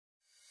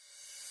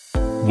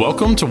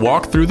Welcome to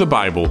Walk Through the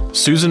Bible,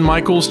 Susan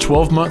Michael's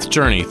 12-month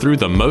journey through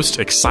the most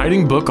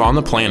exciting book on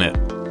the planet.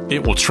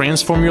 It will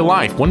transform your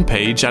life one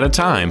page at a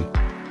time.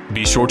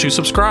 Be sure to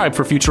subscribe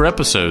for future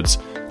episodes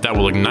that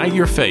will ignite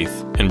your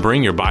faith and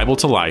bring your Bible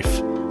to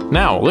life.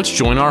 Now, let's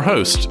join our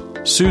host,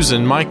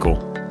 Susan Michael.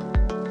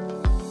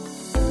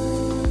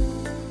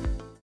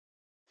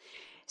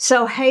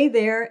 So, hey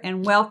there,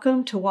 and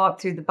welcome to Walk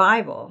Through the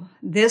Bible.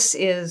 This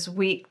is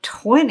week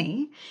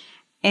 20.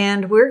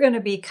 And we're going to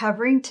be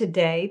covering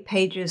today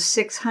pages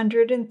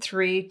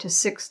 603 to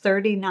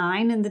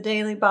 639 in the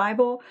Daily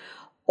Bible,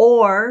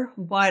 or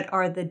what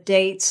are the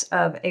dates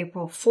of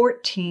April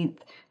 14th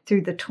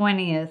through the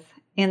 20th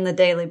in the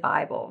Daily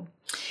Bible.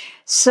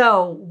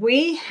 So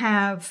we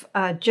have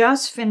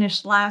just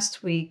finished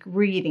last week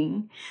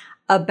reading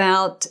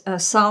about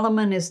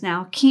Solomon is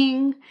now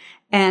king,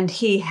 and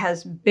he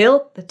has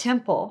built the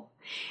temple.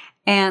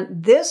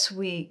 And this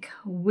week,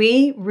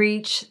 we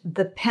reach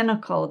the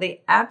pinnacle,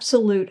 the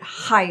absolute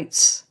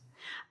heights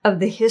of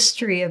the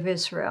history of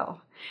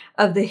Israel,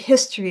 of the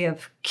history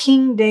of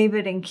King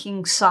David and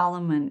King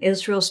Solomon,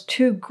 Israel's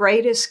two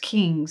greatest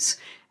kings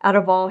out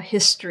of all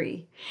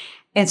history.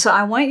 And so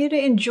I want you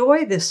to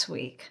enjoy this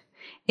week.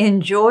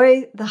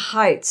 Enjoy the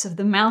heights of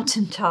the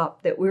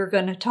mountaintop that we're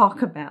going to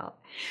talk about,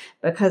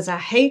 because I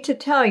hate to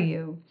tell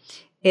you,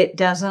 it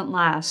doesn't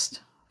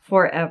last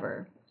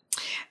forever.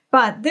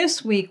 But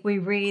this week we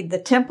read the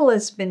temple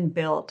has been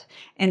built,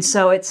 and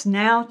so it's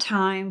now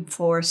time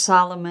for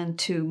Solomon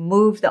to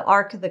move the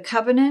Ark of the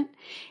Covenant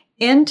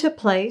into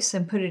place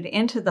and put it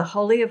into the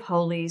Holy of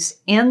Holies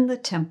in the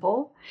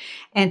temple,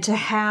 and to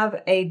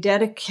have a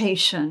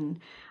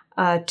dedication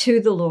to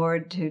the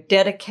Lord to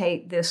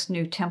dedicate this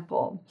new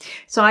temple.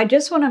 So I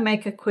just want to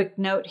make a quick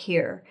note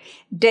here.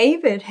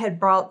 David had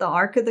brought the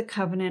Ark of the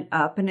Covenant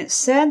up, and it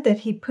said that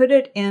he put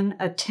it in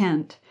a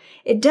tent.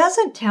 It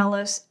doesn't tell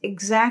us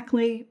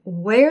exactly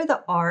where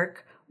the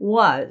ark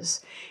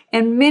was,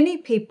 and many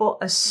people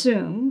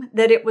assume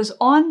that it was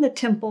on the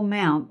Temple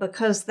Mount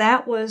because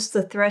that was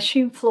the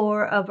threshing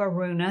floor of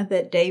Araunah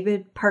that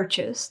David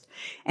purchased,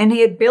 and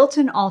he had built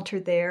an altar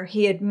there,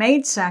 he had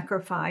made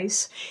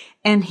sacrifice,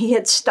 and he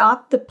had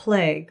stopped the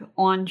plague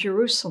on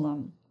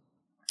Jerusalem.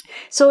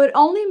 So it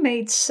only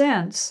made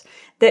sense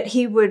that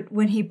he would,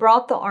 when he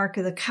brought the Ark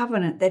of the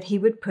Covenant, that he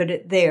would put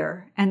it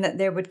there, and that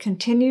there would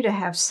continue to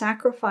have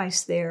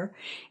sacrifice there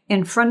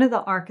in front of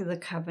the Ark of the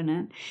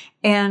Covenant.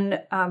 And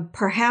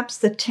perhaps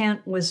the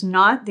tent was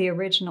not the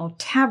original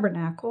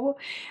tabernacle,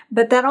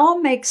 but that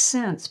all makes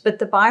sense. But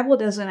the Bible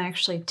doesn't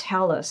actually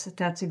tell us that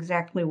that's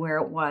exactly where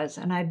it was.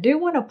 And I do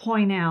want to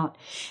point out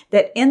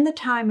that in the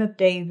time of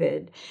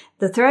David,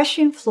 the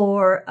threshing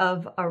floor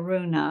of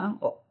Araunah,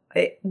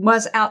 it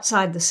was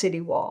outside the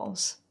city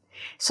walls.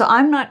 So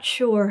I'm not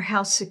sure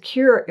how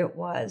secure it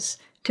was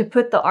to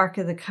put the Ark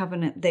of the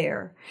Covenant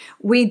there.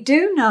 We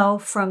do know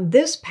from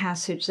this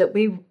passage that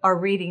we are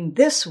reading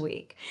this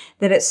week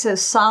that it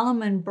says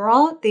Solomon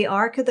brought the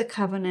Ark of the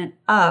Covenant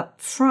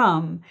up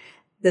from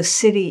the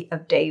city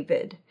of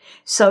David.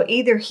 So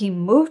either he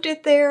moved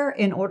it there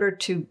in order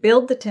to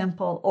build the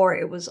temple, or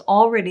it was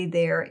already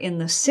there in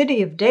the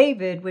city of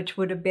David, which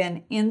would have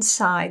been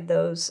inside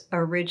those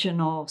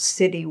original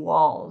city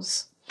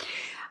walls.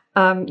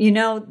 A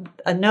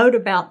note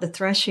about the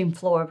threshing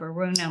floor of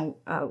Araunah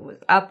was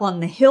up on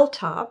the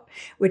hilltop,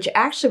 which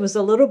actually was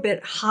a little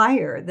bit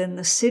higher than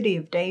the city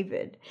of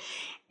David.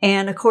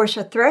 And of course,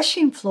 a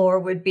threshing floor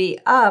would be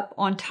up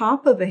on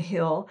top of a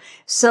hill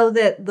so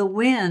that the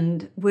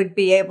wind would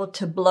be able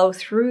to blow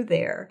through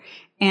there.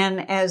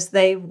 And as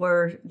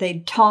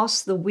they'd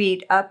toss the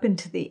wheat up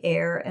into the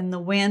air, and the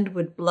wind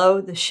would blow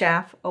the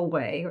chaff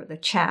away, or the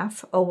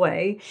chaff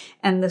away,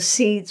 and the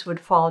seeds would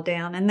fall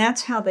down. And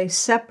that's how they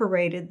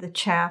separated the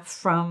chaff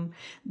from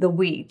the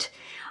wheat.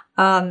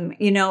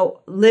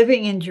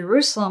 Living in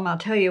Jerusalem, I'll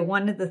tell you,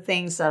 one of the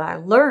things that I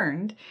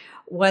learned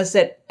was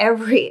that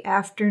every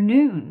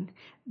afternoon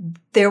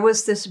there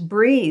was this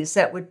breeze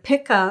that would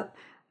pick up,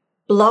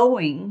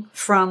 blowing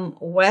from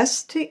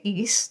west to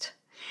east,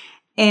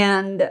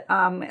 and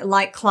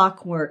like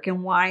clockwork.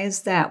 And why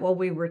is that? Well,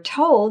 we were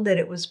told that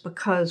it was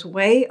because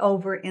way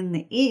over in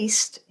the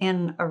east,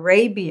 in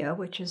Arabia,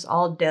 which is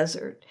all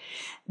desert,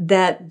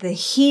 that the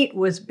heat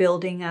was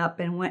building up.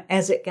 And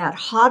as it got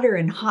hotter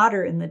and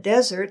hotter in the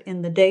desert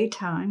in the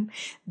daytime,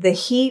 the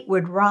heat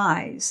would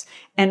rise.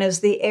 And as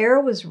the air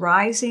was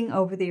rising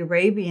over the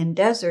Arabian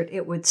desert,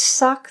 it would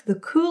suck the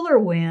cooler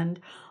wind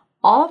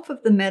off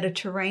of the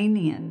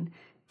Mediterranean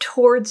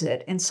towards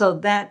it. And so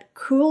that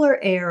cooler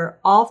air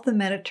off the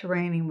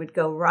Mediterranean would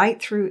go right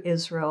through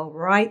Israel,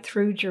 right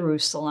through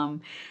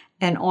Jerusalem,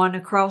 and on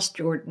across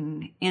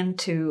Jordan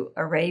into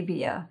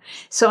Arabia.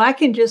 So I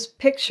can just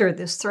picture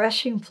this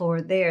threshing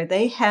floor there.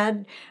 They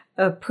had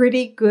a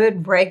pretty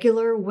good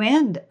regular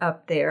wind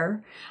up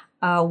there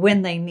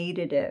when they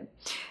needed it.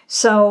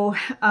 So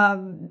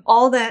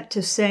all that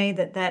to say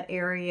that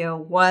area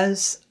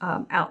was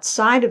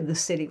outside of the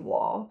city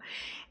wall.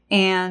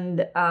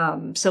 And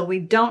so we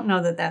don't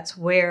know that that's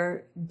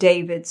where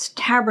David's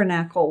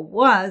tabernacle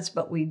was,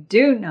 but we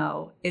do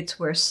know it's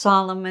where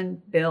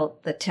Solomon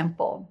built the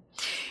temple.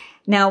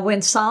 Now,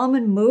 when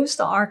Solomon moves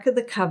the Ark of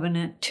the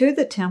Covenant to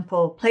the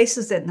temple,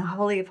 places it in the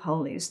Holy of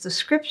Holies, the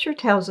scripture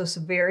tells us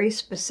very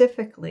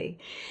specifically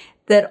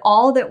that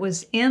all that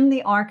was in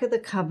the Ark of the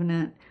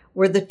Covenant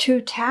were the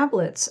 2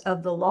 tablets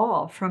of the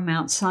law from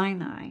Mount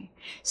Sinai.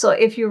 So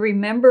if you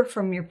remember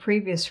from your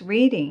previous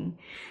reading,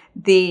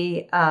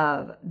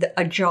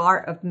 a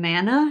jar of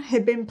manna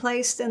had been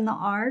placed in the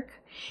ark,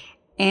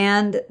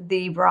 and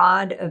the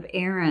rod of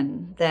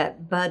Aaron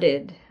that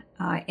budded,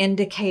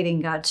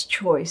 indicating God's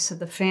choice of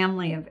the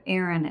family of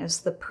Aaron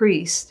as the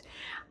priest.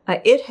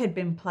 It had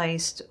been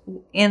placed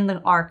in the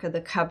Ark of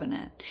the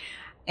Covenant.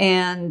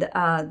 And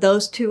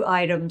those 2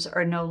 items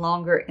are no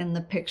longer in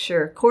the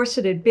picture. Of course,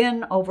 it had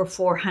been over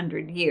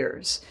 400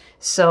 years.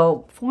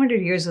 So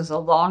 400 years is a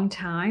long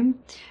time.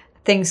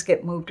 Things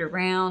get moved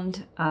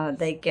around,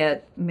 they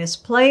get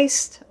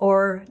misplaced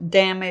or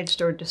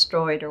damaged or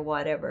destroyed or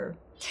whatever.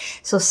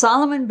 So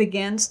Solomon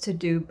begins to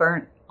do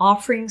burnt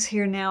offerings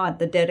here now at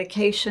the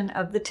dedication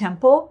of the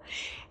temple.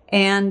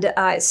 And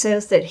it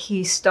says that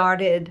he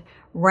started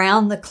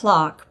round the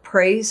clock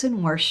praise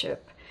and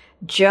worship,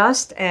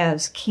 just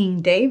as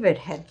King David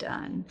had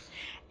done,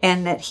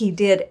 and that he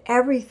did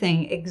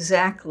everything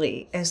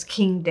exactly as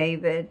King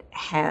David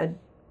had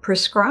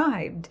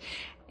prescribed.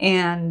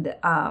 And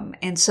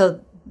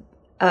so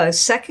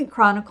 2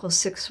 Chronicles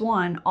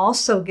 6:1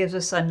 also gives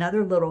us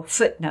another little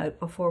footnote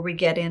before we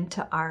get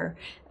into our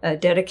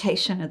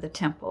dedication of the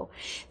temple.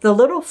 The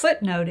little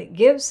footnote it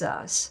gives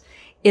us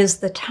is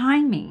the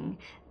timing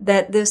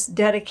that this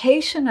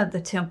dedication of the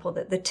temple,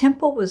 that the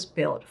temple was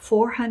built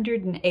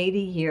 480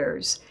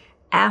 years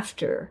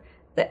after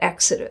the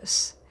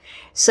Exodus.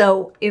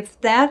 So if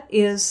that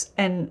is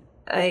an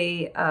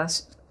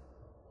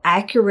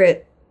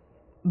accurate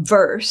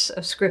verse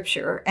of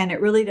scripture, and it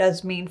really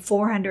does mean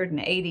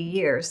 480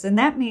 years, then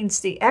that means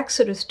the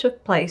Exodus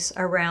took place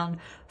around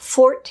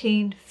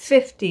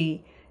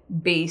 1450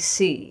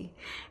 BC.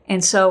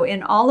 And so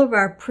in all of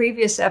our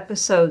previous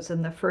episodes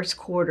in the first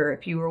quarter,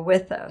 if you were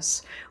with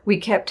us, we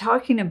kept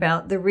talking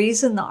about the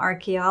reason the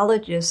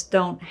archaeologists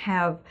don't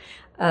have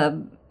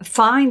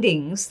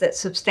findings that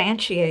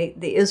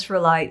substantiate the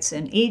Israelites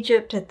in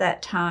Egypt at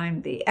that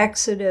time, the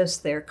Exodus,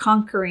 their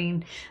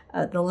conquering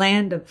the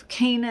land of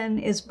Canaan,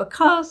 is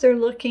because they're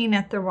looking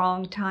at the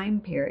wrong time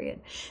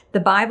period. The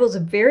Bible's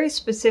very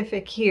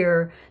specific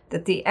here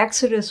that the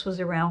Exodus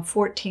was around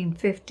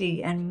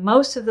 1450, and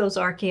most of those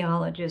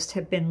archaeologists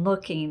have been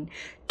looking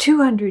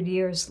 200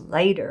 years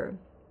later.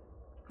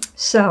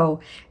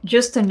 So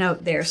just a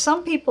note there.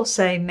 Some people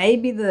say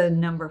maybe the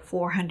number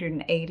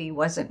 480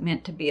 wasn't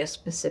meant to be a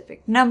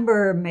specific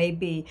number.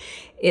 Maybe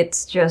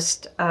it's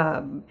just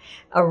a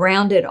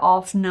rounded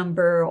off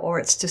number, or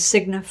it's to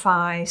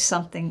signify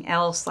something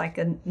else like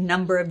a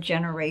number of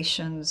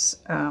generations.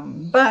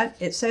 But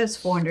it says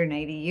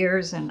 480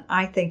 years, and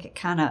I think it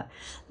kind of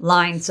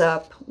lines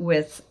up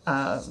with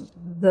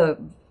the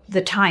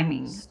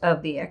timing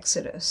of the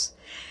Exodus.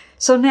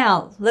 So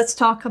now let's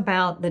talk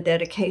about the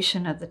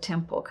dedication of the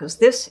temple, because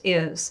this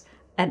is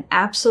an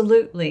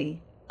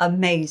absolutely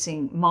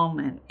amazing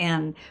moment.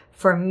 And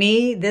for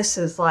me, this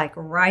is like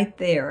right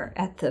there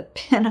at the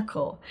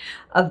pinnacle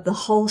of the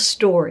whole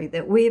story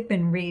that we have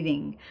been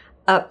reading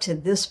up to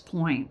this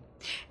point.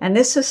 And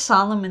this is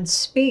Solomon's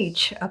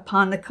speech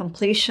upon the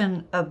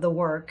completion of the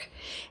work.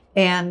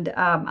 And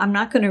I'm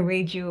not going to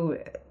read you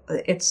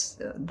it's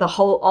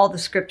all the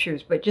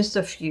scriptures, but just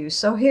a few.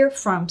 So here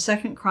from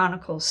 2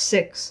 Chronicles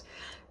 6,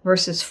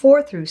 verses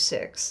 4 through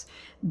 6,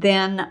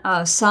 then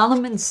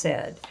Solomon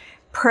said,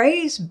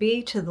 "Praise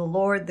be to the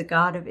Lord, the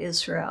God of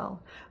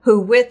Israel, who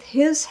with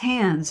his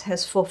hands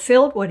has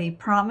fulfilled what he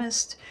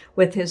promised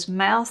with his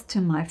mouth to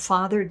my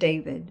father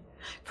David.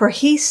 For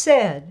he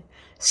said,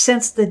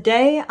 since the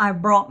day I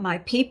brought my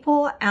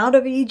people out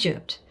of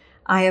Egypt,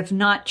 I have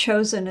not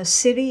chosen a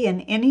city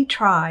in any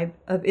tribe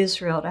of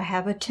Israel to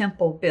have a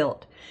temple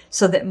built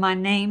so that my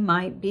name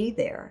might be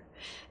there.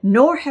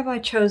 Nor have I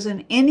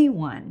chosen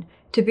anyone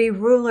to be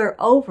ruler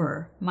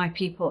over my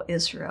people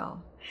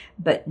Israel.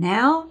 But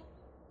now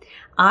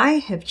I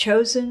have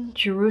chosen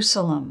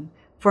Jerusalem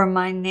for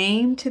my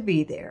name to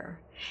be there,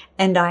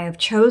 and I have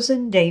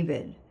chosen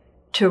David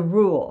to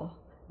rule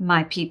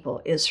my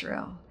people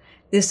Israel."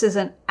 This is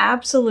an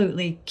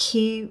absolutely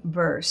key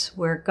verse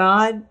where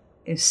God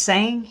is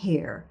saying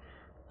here,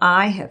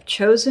 I have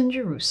chosen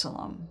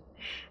Jerusalem,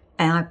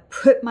 and I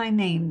put my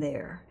name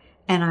there,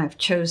 and I've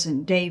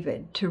chosen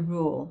David to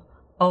rule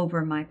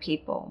over my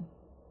people.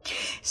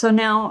 So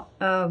now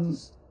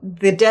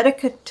the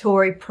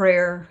dedicatory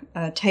prayer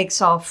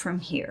takes off from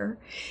here,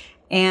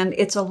 and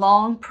it's a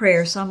long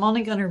prayer, so I'm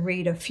only going to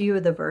read a few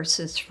of the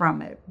verses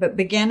from it. But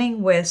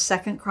beginning with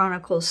 2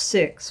 Chronicles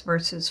 6,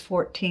 verses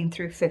 14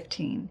 through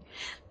 15,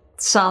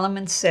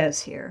 Solomon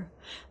says here,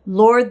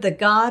 "Lord, the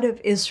God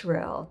of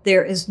Israel,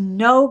 there is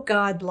no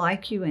God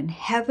like you in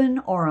heaven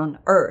or on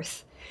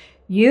earth,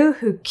 You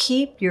who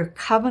keep your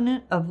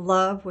covenant of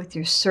love with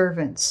your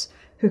servants,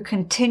 who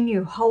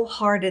continue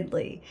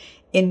wholeheartedly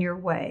in your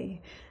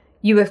way.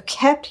 You have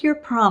kept your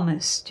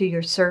promise to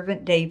your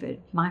servant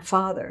David, my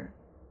father.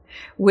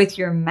 With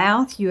your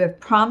mouth you have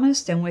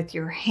promised, and with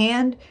your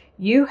hand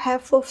you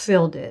have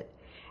fulfilled it,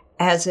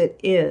 as it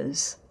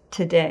is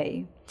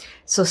today.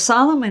 So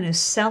Solomon is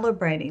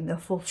celebrating the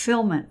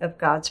fulfillment of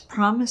God's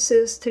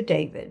promises to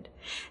David,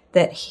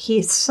 that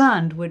his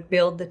son would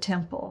build the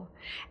temple,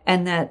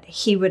 and that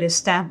he would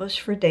establish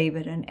for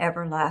David an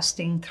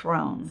everlasting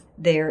throne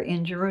there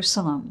in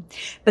Jerusalem.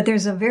 But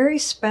there's a very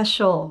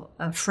special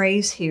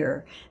phrase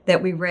here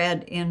that we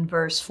read in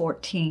verse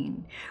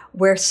 14,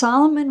 where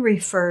Solomon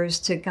refers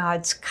to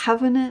God's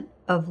covenant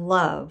of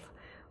love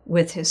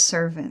with his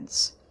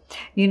servants.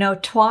 You know,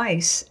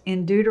 twice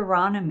in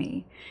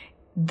Deuteronomy,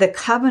 the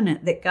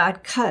covenant that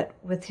God cut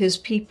with his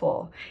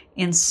people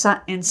in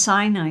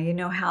Sinai, you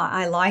know how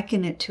I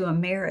liken it to a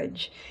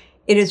marriage.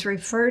 It is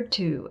referred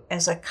to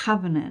as a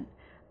covenant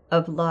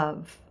of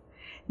love.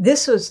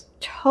 This was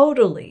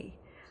totally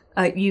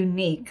a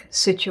unique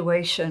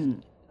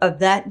situation of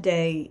that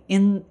day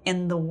in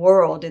the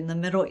world, in the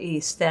Middle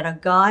East, that a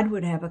God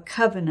would have a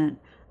covenant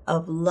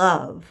of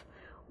love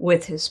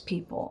with his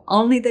people.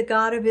 Only the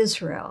God of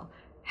Israel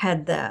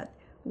had that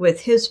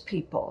with his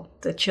people,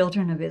 the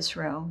children of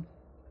Israel.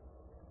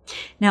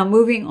 Now,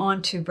 moving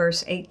on to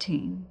verse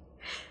 18.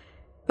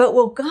 But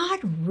will God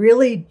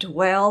really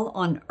dwell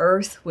on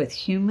earth with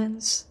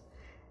humans?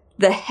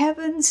 The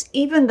heavens,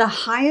 even the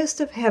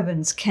highest of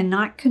heavens,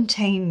 cannot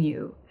contain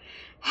you.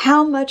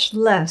 How much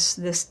less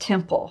this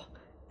temple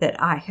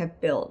that I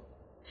have built?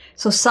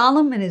 So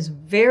Solomon is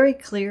very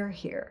clear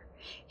here.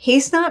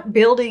 He's not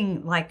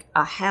building like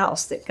a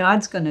house that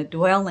God's going to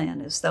dwell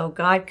in, as though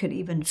God could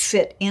even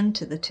fit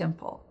into the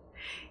temple.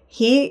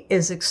 He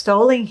is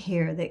extolling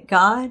here that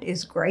God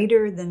is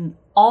greater than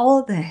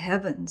all the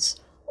heavens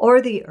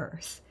or the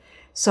earth.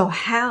 So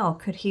how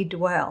could he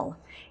dwell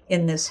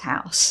in this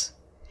house?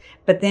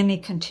 But then he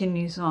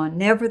continues on,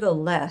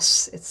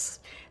 nevertheless,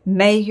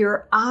 may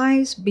your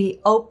eyes be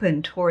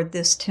open toward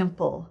this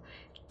temple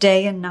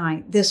day and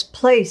night, this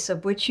place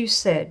of which you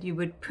said you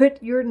would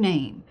put your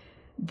name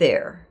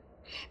there.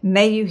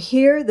 May you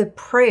hear the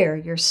prayer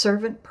your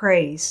servant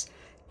prays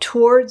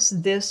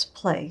towards this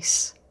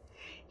place.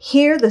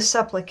 Hear the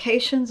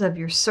supplications of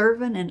your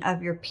servant and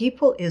of your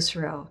people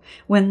Israel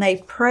when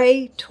they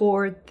pray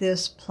toward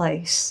this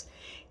place.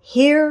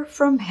 Hear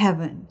from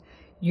heaven,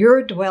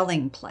 your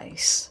dwelling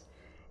place,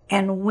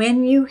 and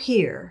when you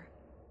hear,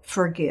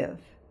 forgive.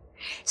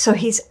 So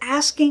he's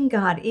asking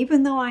God,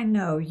 even though I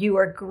know you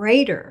are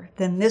greater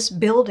than this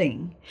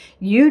building,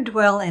 you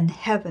dwell in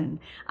heaven,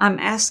 I'm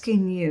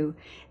asking you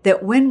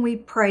that when we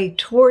pray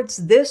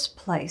towards this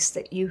place,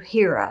 that you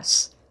hear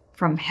us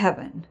from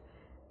heaven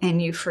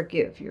and you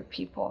forgive your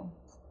people.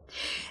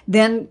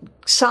 Then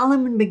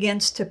Solomon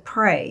begins to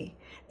pray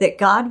that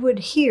God would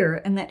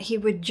hear and that he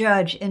would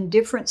judge in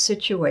different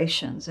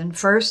situations. And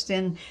first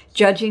in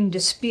judging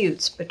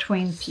disputes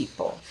between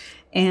people.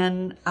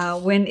 And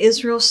when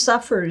Israel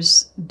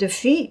suffers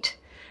defeat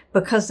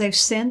because they've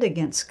sinned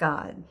against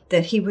God,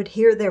 that he would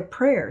hear their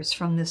prayers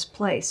from this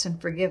place and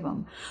forgive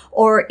them.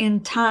 Or in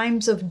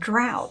times of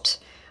drought,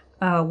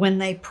 when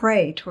they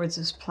pray towards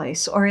this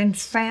place, or in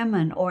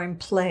famine or in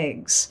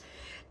plagues.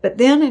 But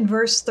then in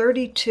verse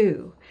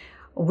 32,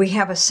 we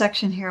have a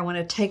section here I want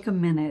to take a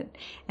minute.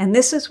 And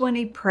this is when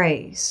he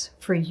prays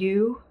for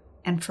you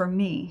and for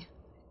me.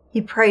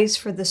 He prays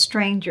for the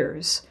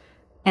strangers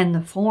and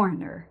the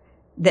foreigner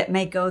that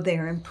may go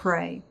there and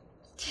pray.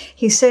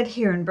 He said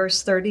here in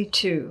verse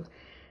 32,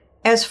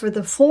 as for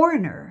the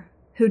foreigner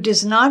who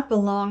does not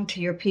belong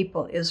to your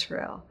people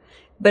Israel,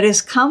 but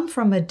has come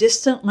from a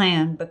distant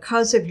land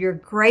because of your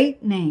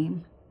great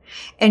name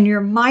and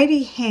your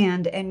mighty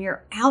hand and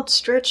your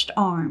outstretched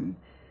arm,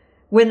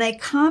 when they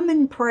come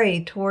and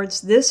pray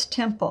towards this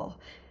temple,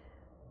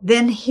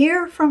 then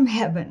hear from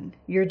heaven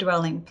your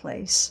dwelling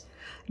place.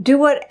 Do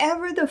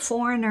whatever the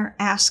foreigner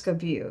asks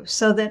of you,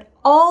 so that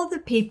all the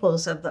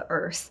peoples of the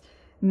earth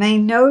may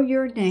know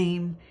your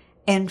name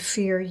and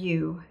fear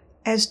you,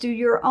 as do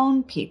your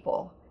own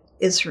people,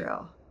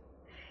 Israel,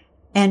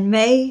 and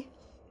may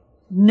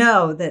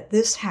know that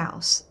this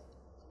house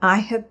I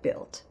have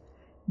built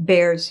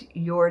bears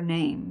your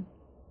name.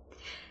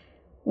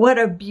 What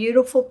a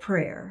beautiful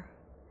prayer.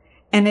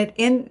 And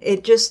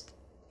it just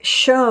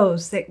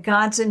shows that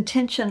God's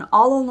intention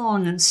all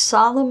along, and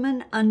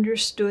Solomon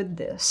understood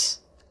this,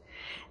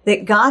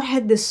 that God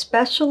had this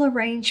special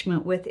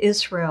arrangement with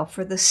Israel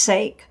for the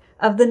sake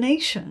of the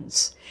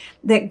nations,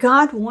 that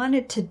God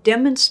wanted to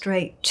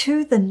demonstrate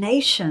to the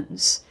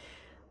nations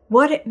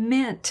what it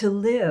meant to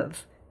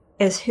live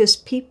as his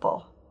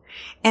people,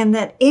 and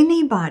that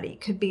anybody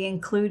could be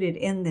included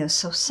in this.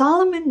 So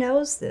Solomon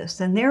knows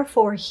this, and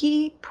therefore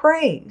he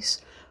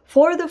prays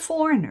for the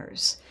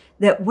foreigners,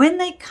 that when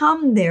they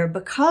come there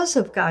because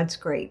of God's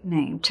great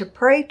name to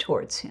pray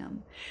towards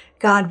him,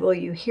 God, will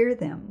you hear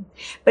them?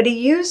 But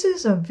he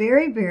uses a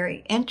very,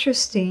 very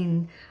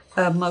interesting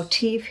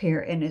motif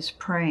here in his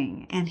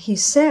praying. And he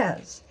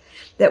says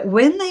that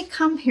when they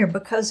come here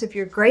because of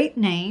your great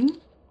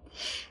name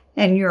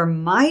and your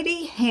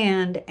mighty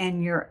hand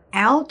and your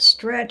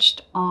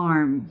outstretched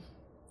arm.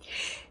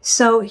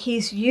 So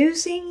he's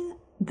using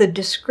the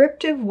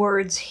descriptive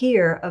words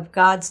here of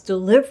God's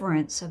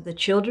deliverance of the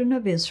children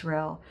of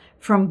Israel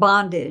from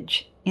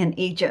bondage in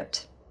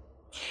Egypt.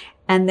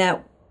 And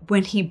that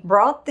when he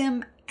brought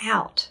them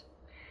out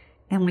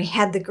and we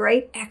had the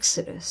great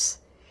Exodus,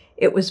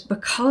 it was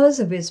because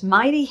of his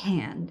mighty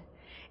hand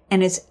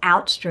and his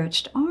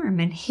outstretched arm.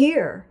 And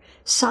here,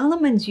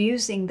 Solomon's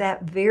using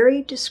that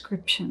very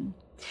description.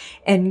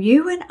 And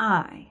you and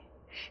I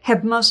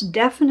have most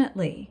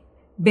definitely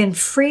been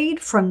freed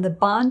from the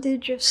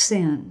bondage of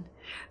sin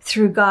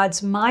through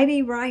God's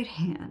mighty right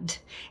hand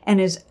and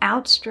his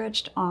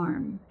outstretched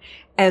arm,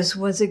 as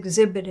was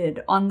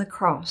exhibited on the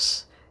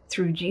cross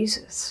through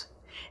Jesus.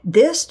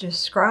 This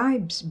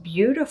describes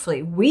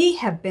beautifully, we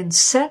have been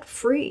set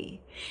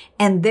free,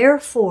 and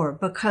therefore,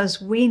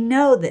 because we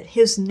know that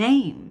his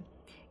name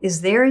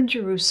is there in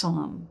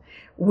Jerusalem,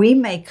 we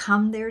may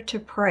come there to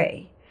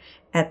pray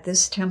at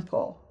this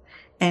temple.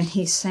 And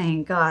he's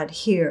saying, God,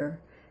 hear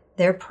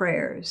their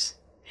prayers.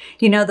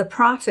 You know, the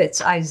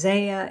prophets,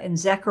 Isaiah and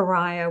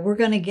Zechariah, we're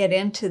going to get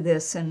into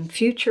this in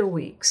future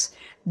weeks.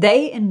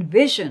 They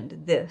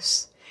envisioned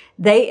this.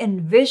 They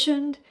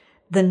envisioned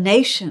the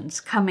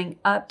nations coming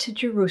up to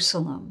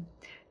Jerusalem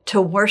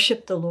to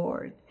worship the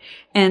Lord.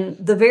 And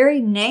the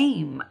very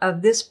name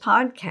of this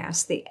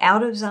podcast, the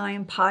Out of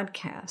Zion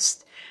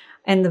podcast,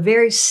 and the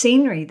very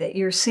scenery that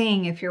you're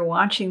seeing if you're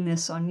watching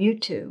this on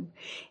YouTube,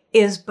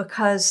 is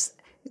because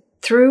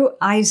through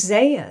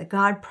Isaiah,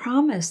 God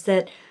promised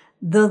that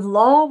the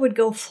law would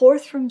go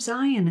forth from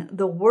Zion,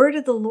 the word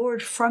of the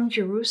Lord from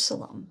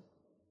Jerusalem.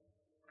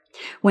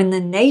 When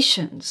the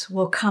nations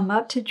will come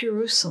up to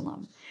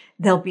Jerusalem,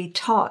 they'll be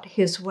taught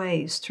his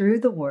ways through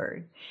the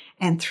word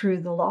and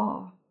through the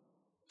law.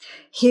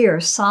 Here,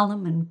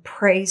 Solomon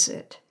prays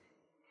it.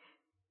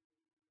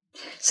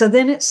 So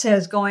then it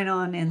says, going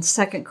on in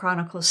 2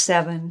 Chronicles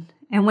 7,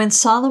 and when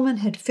Solomon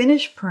had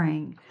finished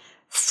praying,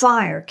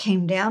 fire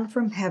came down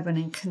from heaven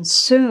and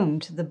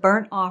consumed the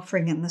burnt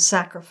offering and the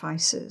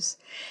sacrifices,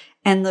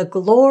 and the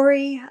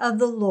glory of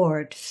the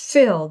Lord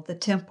filled the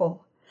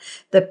temple.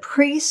 The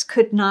priests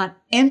could not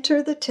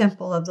enter the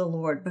temple of the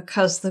Lord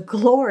because the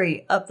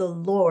glory of the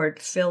Lord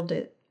filled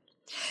it.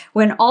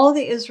 When all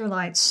the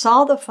Israelites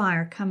saw the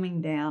fire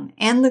coming down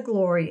and the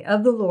glory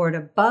of the Lord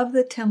above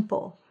the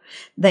temple,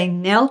 they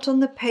knelt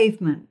on the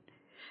pavement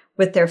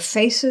with their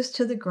faces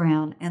to the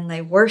ground, and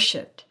they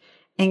worshiped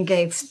and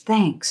gave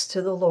thanks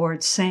to the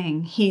Lord,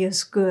 saying, He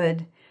is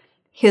good.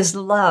 His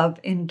love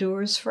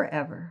endures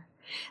forever.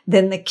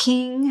 Then the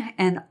king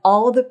and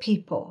all the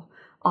people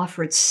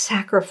offered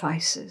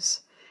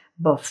sacrifices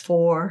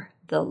before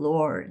the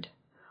Lord.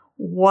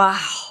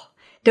 Wow!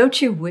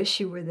 Don't you wish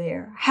you were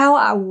there? How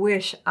I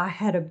wish I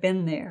had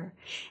been there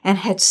and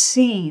had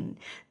seen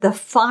the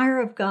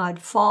fire of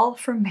God fall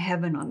from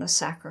heaven on the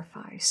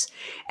sacrifice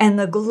and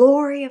the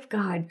glory of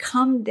God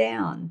come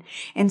down,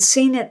 and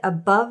seen it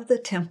above the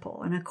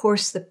temple. And of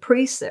course, the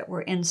priests that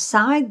were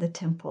inside the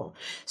temple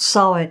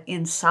saw it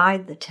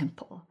inside the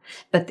temple.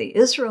 But the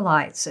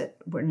Israelites that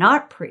were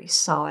not priests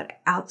saw it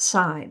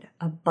outside,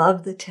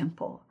 above the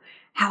temple.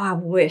 How I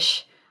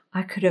wish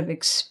I could have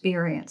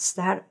experienced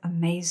that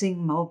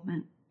amazing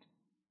moment.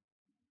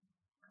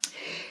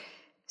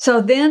 So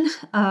then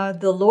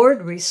the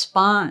Lord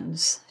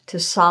responds to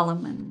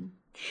Solomon.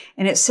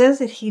 And it says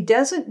that he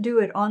doesn't do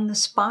it on the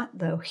spot,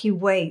 though. He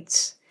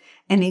waits,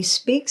 and he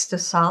speaks to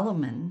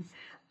Solomon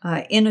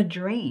in a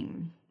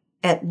dream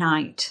at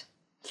night.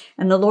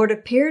 And the Lord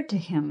appeared to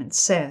him and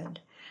said,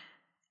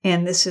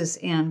 and this is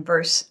in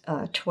verse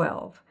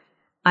 12,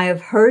 I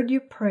have heard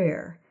your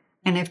prayer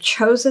and have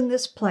chosen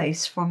this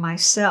place for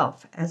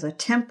myself as a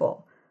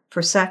temple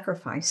for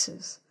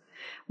sacrifices.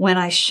 When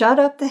I shut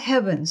up the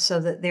heavens so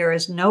that there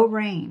is no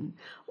rain,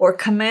 or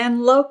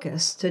command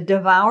locusts to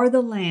devour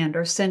the land,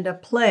 or send a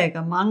plague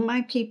among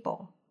my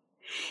people,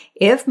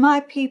 if my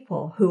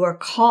people who are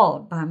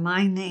called by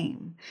my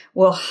name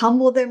will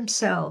humble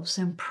themselves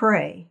and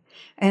pray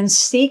and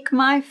seek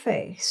my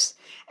face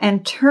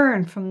and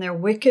turn from their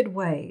wicked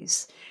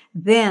ways,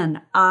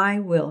 then I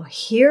will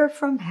hear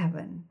from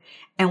heaven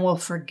and will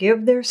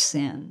forgive their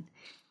sin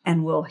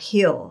and will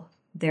heal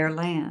their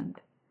land.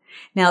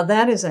 Now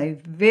that is a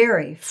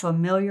very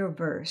familiar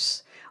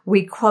verse.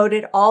 We quote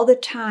it all the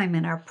time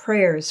in our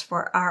prayers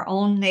for our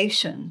own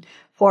nation,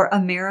 for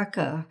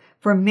America,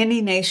 for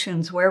many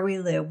nations where we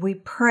live. We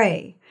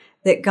pray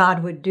that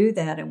God would do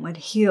that and would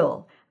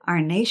heal our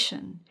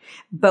nation.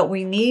 But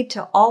we need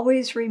to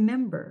always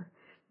remember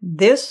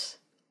this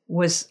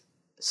was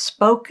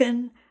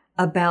spoken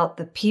about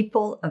the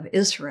people of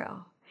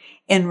Israel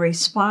in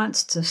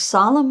response to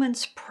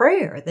Solomon's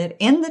prayer that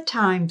in the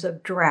times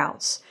of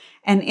droughts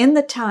and in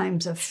the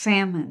times of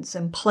famines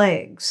and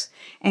plagues,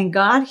 and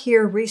God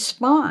here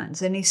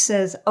responds and he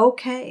says,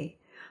 okay,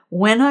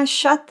 when I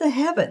shut the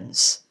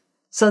heavens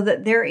so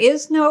that there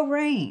is no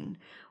rain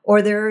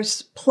or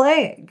there's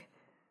plague,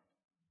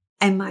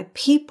 and my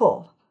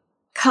people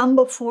come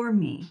before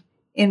me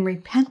in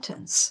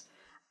repentance,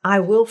 I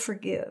will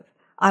forgive.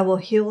 I will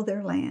heal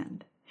their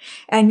land.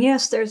 And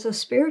yes, there's a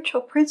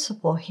spiritual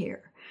principle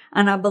here.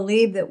 And I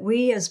believe that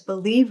we as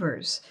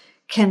believers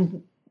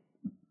can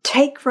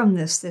take from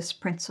this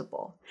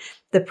principle,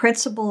 the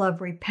principle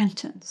of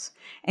repentance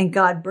and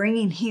God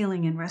bringing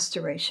healing and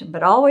restoration.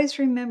 But always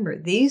remember,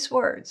 these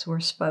words were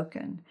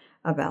spoken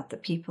about the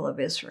people of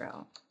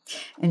Israel.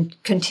 And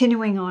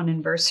continuing on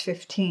in verse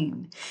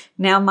 15,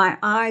 now my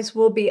eyes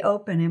will be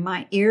open and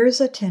my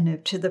ears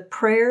attentive to the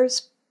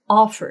prayers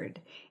offered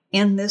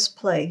in this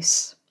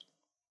place.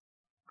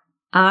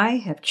 I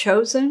have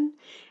chosen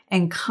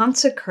and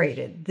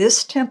consecrated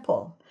this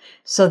temple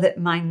so that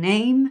my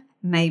name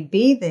may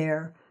be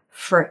there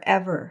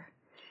forever.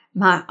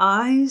 My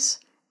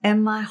eyes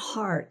and my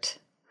heart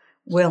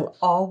will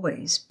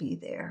always be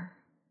there.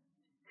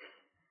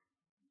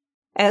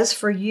 As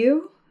for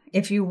you,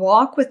 if you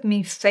walk with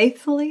me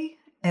faithfully,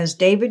 as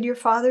David your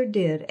father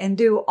did, and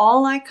do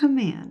all I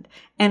command,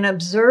 and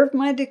observe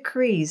my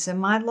decrees and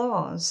my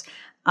laws,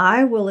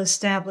 I will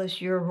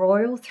establish your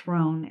royal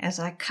throne as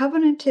I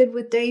covenanted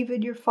with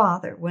David your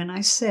father when I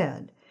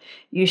said,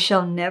 you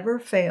shall never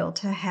fail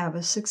to have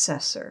a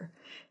successor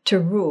to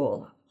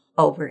rule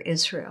over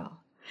Israel.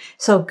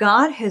 So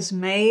God has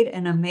made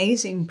an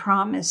amazing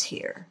promise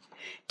here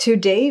to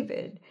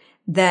David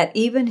that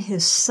even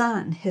his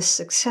son, his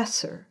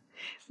successor,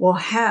 will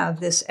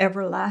have this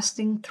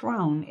everlasting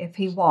throne if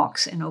he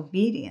walks in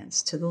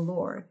obedience to the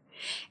Lord.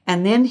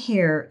 And then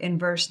here in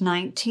verse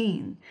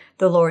 19,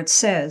 the Lord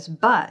says,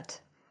 but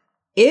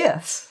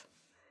if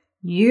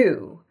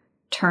you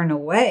turn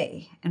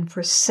away and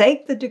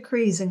forsake the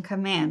decrees and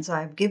commands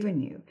I have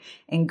given you,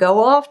 and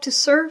go off to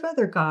serve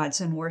other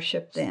gods and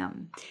worship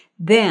them,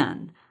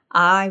 then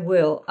I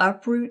will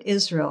uproot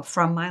Israel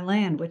from my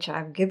land which I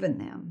have given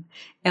them,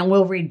 and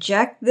will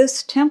reject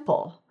this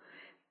temple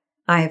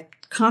I have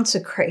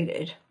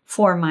consecrated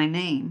for my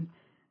name.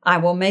 I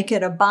will make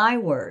it a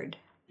byword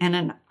and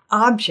an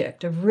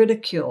object of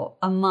ridicule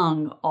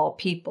among all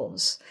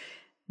peoples.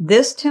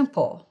 This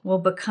temple will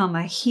become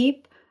a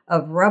heap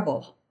of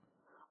rubble.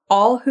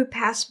 All who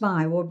pass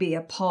by will be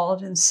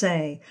appalled and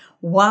say,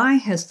 why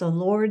has the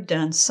Lord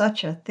done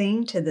such a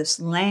thing to this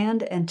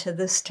land and to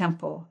this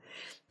temple?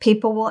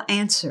 People will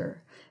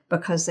answer,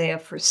 because they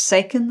have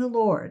forsaken the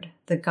Lord,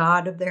 the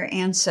God of their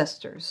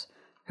ancestors,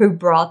 who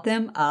brought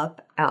them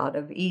up out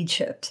of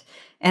Egypt,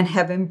 and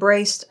have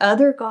embraced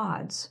other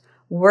gods,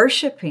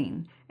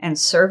 worshiping and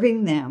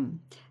serving them.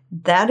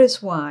 That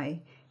is why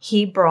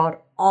he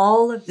brought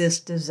all of this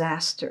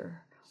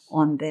disaster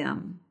on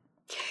them.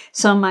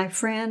 So, my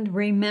friend,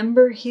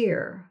 remember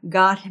here,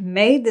 God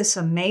made this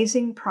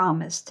amazing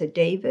promise to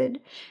David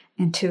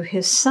and to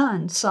his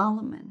son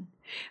Solomon.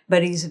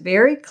 But he's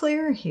very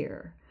clear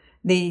here,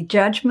 the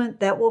judgment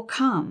that will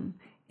come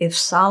if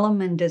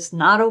Solomon does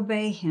not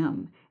obey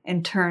him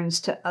and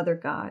turns to other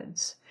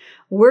gods.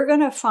 We're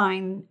going to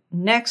find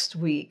next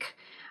week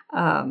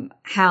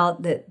how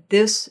that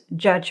this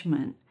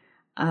judgment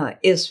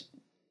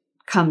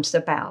comes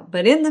about.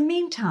 But in the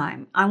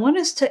meantime, I want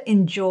us to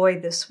enjoy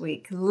this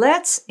week.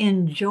 Let's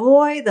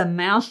enjoy the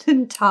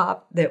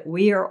mountaintop that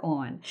we are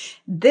on.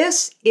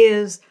 This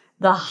is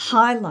the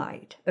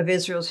highlight of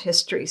Israel's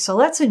history, so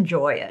let's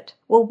enjoy it.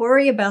 We'll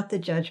worry about the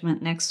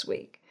judgment next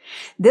week.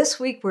 This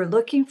week, we're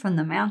looking from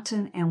the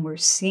mountain and we're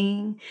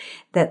seeing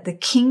that the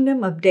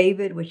kingdom of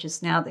David, which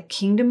is now the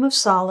kingdom of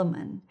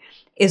Solomon,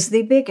 is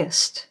the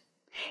biggest.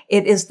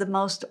 It is the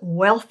most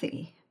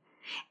wealthy,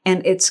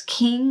 and its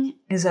king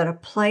is at a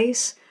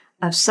place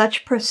of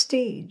such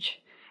prestige,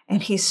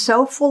 and he's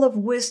so full of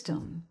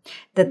wisdom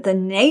that the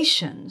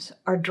nations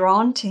are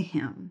drawn to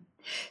him.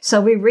 So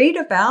we read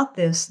about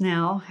this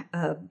now.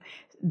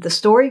 The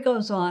story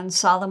goes on.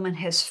 Solomon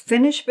has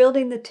finished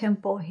building the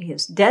temple. He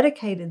has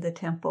dedicated the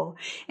temple,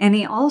 and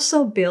he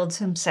also builds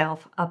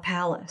himself a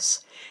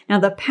palace. Now,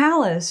 the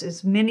palace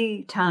is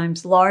many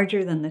times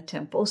larger than the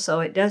temple,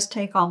 so it does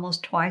take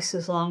almost twice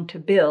as long to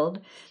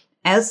build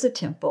as the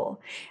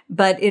temple,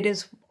 but it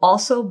is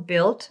also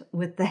built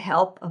with the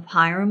help of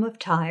Hiram of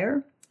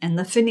Tyre and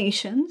the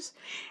Phoenicians,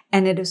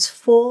 and it is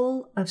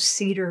full of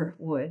cedar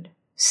wood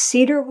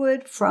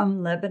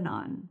from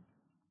Lebanon.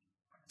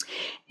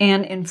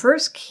 And in 1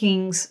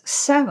 Kings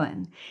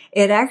 7,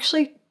 it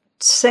actually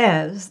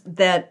says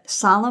that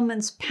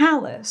Solomon's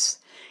palace,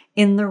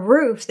 in the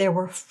roof, there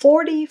were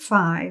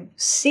 45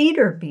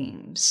 cedar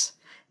beams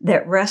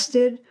that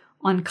rested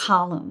on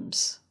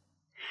columns.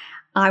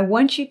 I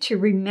want you to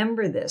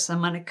remember this.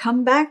 I'm going to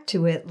come back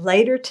to it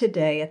later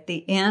today at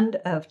the end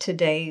of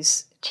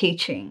today's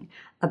teaching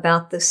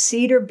about the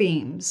cedar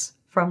beams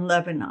from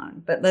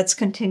Lebanon. But let's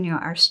continue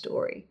our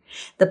story.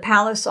 The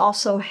palace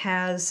also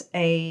has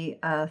a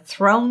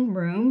throne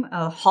room,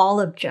 a hall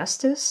of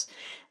justice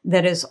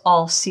that is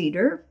all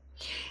cedar.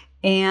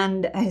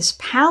 And his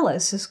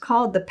palace is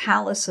called the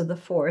Palace of the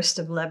Forest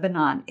of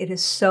Lebanon. It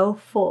is so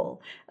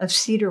full of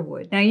cedar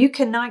wood. Now, you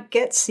cannot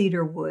get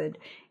cedar wood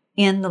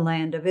in the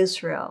land of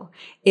Israel.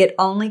 It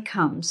only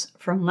comes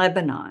from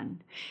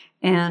Lebanon.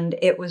 and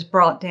it was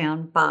brought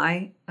down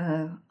by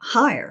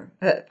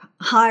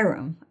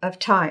Hiram of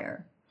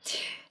Tyre.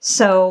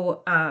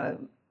 So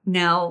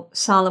now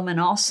Solomon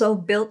also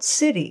built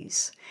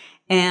cities.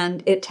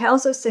 And it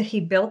tells us that he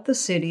built the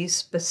cities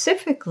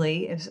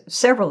specifically,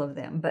 several of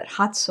them, but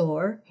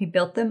Hatzor, he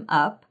built them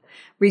up,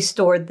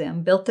 restored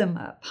them, built them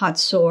up.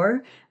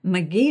 Hatzor,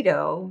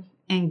 Megiddo,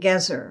 and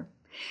Gezer.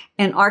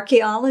 And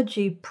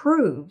archaeology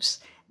proves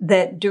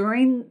that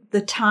during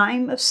the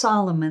time of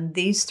Solomon,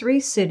 these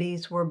three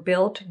cities were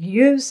built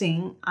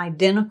using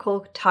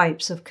identical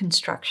types of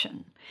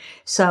construction.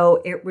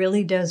 So it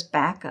really does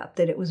back up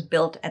that it was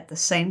built at the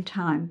same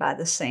time by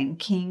the same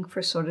king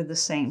for sort of the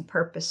same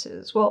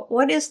purposes. Well,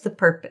 what is the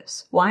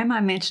purpose? Why am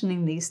I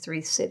mentioning these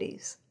three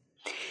cities?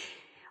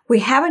 We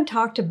haven't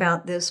talked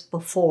about this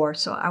before,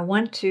 so I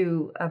want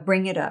to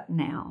bring it up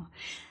now.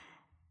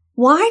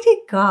 Why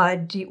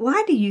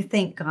do you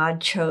think God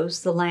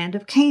chose the land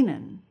of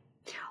Canaan?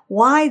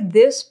 Why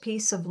this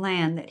piece of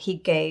land that he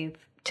gave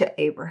to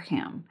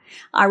Abraham?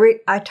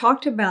 I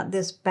talked about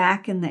this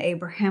back in the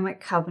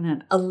Abrahamic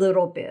covenant a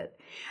little bit,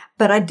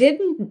 but I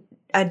didn't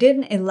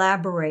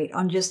elaborate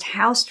on just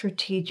how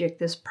strategic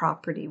this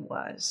property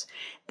was,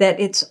 that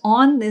it's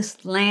on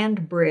this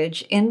land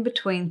bridge in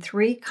between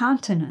three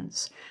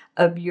continents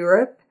of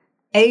Europe,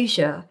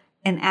 Asia,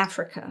 and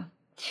Africa.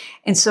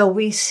 And so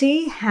we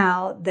see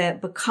how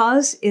that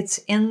because it's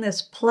in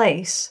this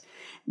place,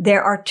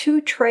 there are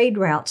two trade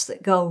routes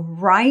that go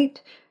right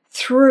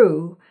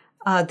through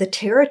the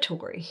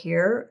territory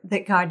here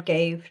that God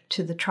gave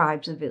to the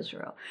tribes of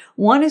Israel.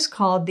 One is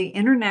called the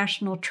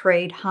International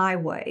Trade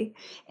Highway,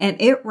 and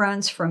it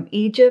runs from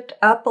Egypt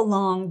up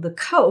along the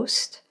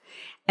coast.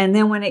 And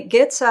then when it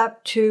gets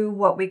up to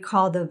what we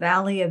call the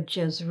Valley of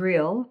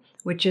Jezreel,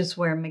 which is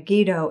where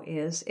Megiddo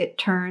is, it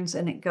turns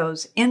and it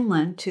goes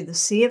inland to the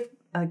Sea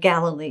of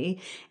Galilee,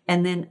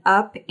 and then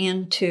up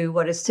into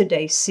what is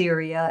today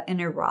Syria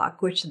and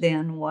Iraq, which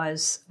then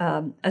was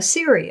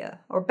Assyria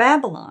or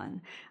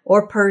Babylon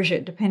or Persia,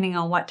 depending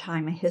on what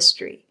time of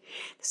history.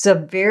 It's a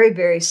very,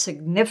 very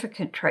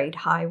significant trade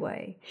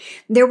highway.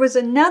 There was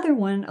another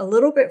one a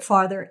little bit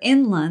farther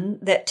inland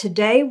that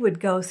today would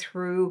go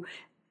through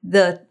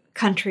the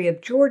country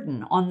of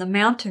Jordan on the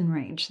mountain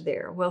range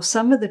there. Well,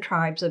 some of the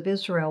tribes of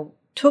Israel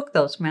took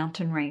those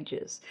mountain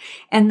ranges,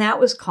 and that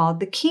was called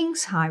the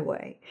King's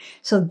Highway.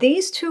 So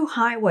these two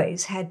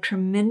highways had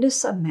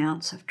tremendous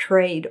amounts of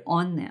trade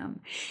on them.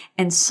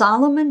 And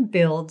Solomon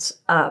builds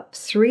up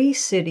three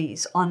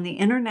cities on the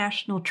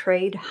International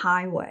Trade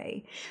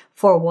Highway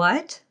for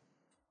what?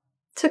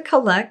 To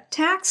collect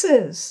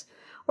taxes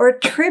or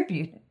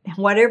tribute,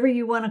 whatever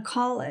you want to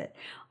call it,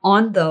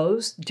 on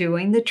those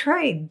doing the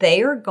trade.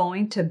 They are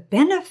going to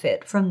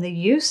benefit from the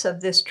use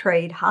of this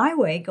trade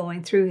highway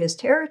going through his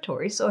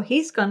territory, so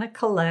he's going to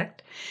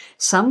collect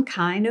some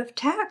kind of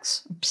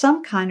tax,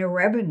 some kind of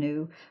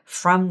revenue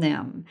from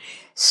them.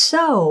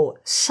 So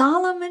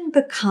Solomon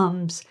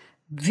becomes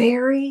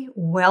very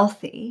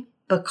wealthy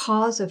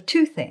because of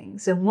two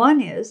things. And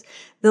one is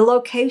the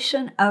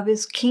location of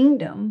his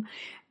kingdom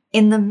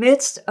in the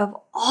midst of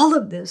all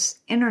of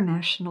this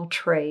international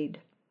trade.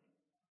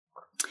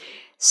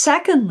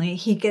 Secondly,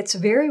 he gets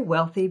very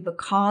wealthy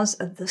because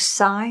of the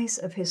size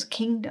of his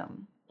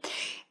kingdom.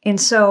 And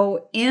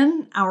so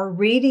in our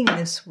reading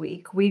this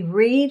week, we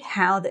read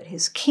how that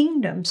his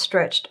kingdom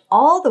stretched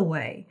all the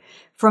way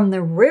from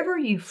the river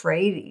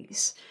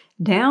Euphrates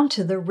down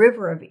to the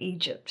river of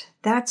Egypt.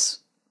 That's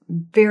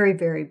very,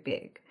 very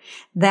big.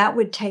 That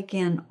would take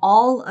in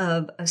all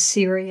of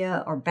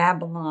Assyria or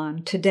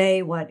Babylon,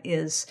 today what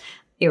is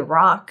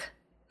Iraq,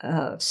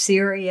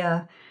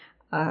 Syria,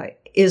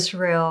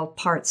 Israel,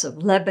 parts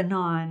of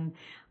Lebanon.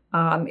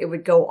 It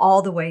would go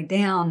all the way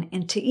down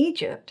into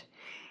Egypt.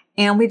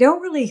 And we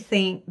don't really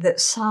think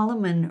that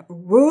Solomon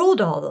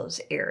ruled all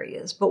those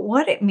areas, but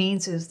what it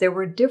means is there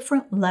were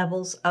different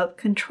levels of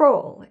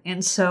control.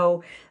 And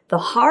so the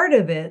heart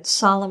of it,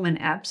 Solomon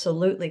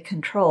absolutely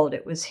controlled.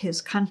 It was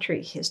his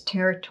country, his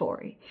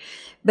territory.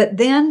 But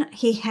then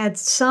he had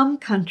some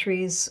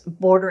countries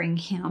bordering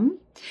him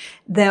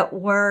that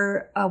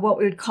were what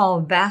we would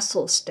call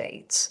vassal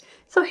states.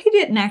 So he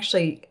didn't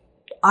actually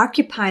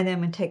occupy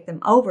them and take them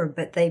over,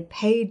 but they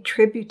paid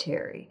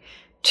tributary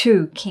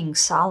to King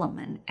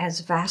Solomon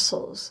as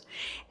vassals.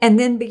 And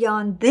then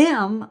beyond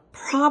them,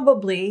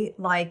 probably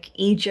like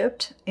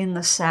Egypt in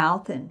the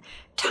south and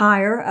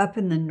Tyre up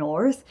in the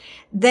north,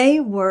 they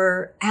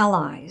were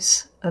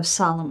allies of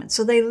Solomon.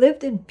 So they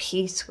lived in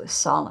peace with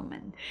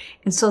Solomon.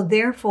 And so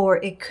therefore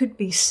it could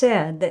be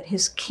said that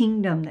his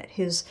kingdom, that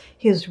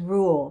his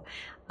rule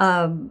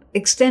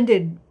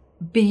extended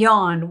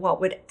beyond what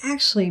would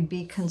actually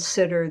be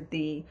considered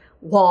the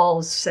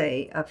walls,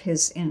 say, of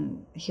his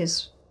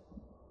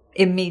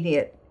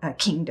immediate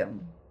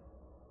kingdom.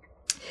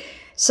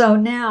 So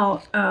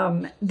now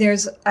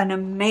there's an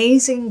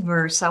amazing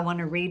verse I want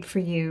to read for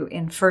you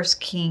in 1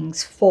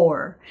 Kings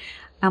 4.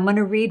 I'm going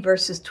to read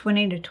verses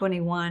 20 to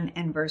 21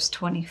 and verse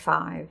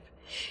 25.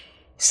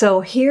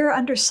 So here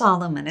under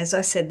Solomon, as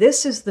I said,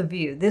 this is the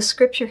view. This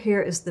scripture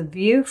here is the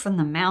view from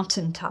the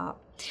mountaintop.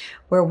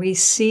 where we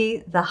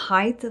see the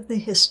height of the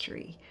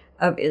history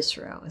of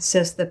Israel. It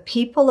says, the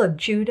people of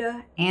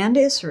Judah and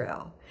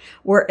Israel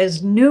were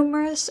as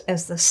numerous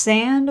as the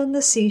sand on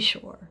the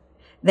seashore.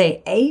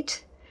 They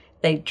ate,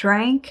 they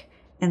drank,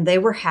 and they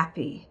were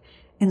happy.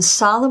 And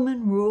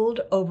Solomon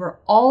ruled over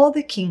all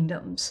the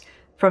kingdoms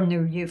from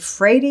the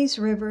Euphrates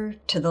River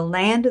to the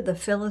land of the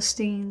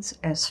Philistines,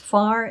 as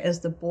far as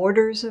the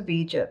borders of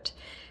Egypt.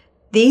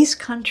 These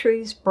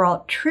countries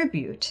brought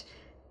tribute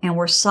and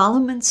were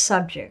Solomon's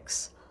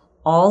subjects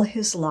all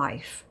his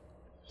life.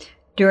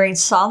 During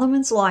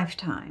Solomon's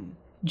lifetime,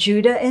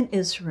 Judah and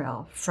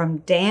Israel, from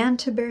Dan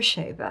to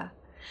Beersheba,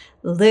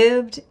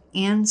 lived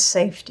in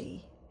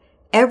safety,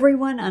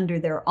 everyone under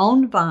their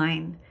own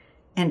vine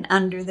and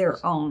under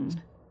their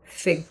own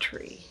fig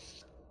tree.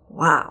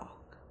 Wow,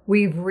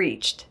 we've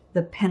reached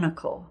the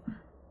pinnacle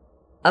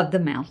of the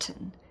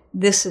mountain.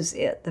 This is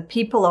it. The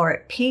people are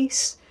at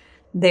peace.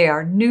 They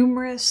are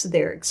numerous.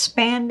 They're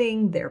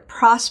expanding. They're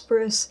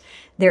prosperous.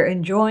 They're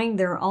enjoying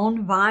their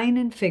own vine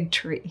and fig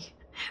tree,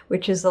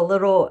 which is a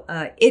little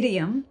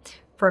idiom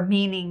for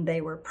meaning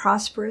they were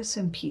prosperous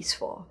and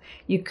peaceful.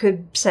 You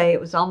could say it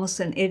was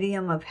almost an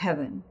idiom of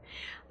heaven.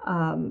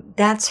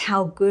 That's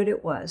how good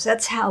it was.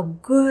 That's how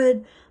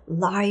good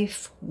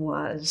life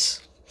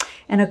was.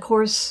 And of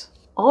course,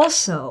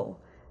 also,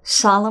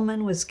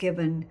 Solomon was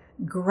given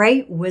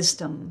great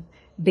wisdom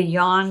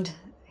beyond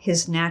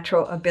his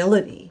natural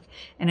ability.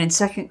 And in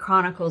 2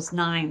 Chronicles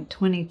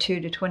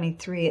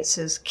 9:22-23, it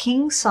says,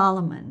 King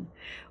Solomon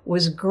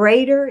was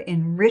greater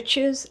in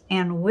riches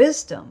and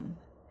wisdom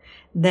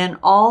than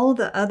all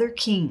the other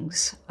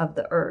kings of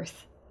the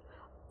earth.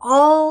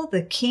 All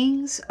the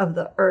kings of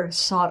the earth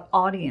sought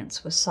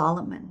audience with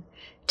Solomon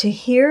to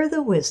hear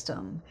the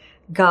wisdom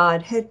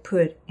God had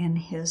put in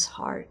his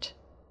heart.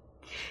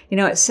 You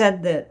know, it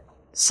said that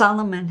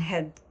Solomon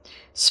had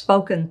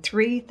spoken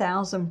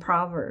 3,000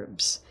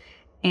 proverbs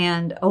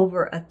and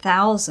over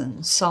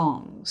 1,000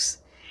 songs.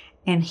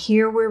 And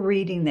here we're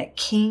reading that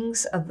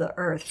kings of the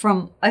earth,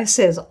 it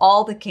says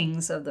all the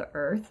kings of the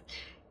earth,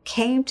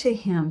 came to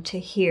him to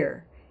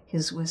hear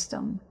his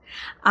wisdom.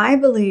 I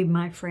believe,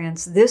 my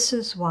friends, this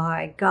is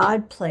why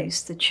God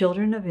placed the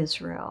children of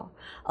Israel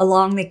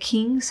along the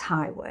king's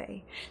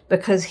highway,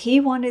 because he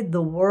wanted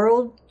the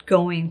world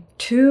going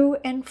to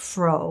and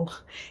fro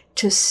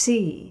to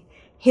see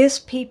his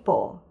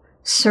people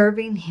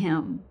serving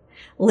him,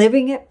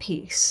 living at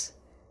peace.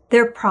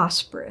 They're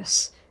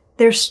prosperous,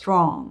 they're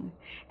strong,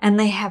 and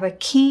they have a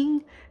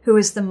king who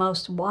is the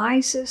most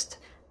wisest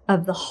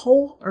of the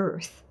whole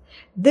earth.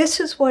 This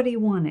is what he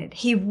wanted.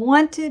 He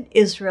wanted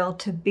Israel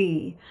to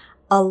be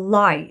a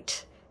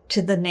light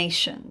to the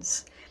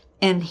nations.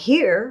 And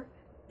here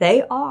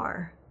they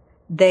are.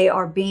 They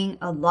are being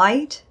a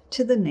light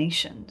to the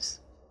nations.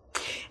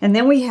 And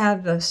then we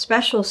have a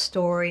special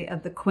story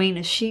of the Queen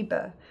of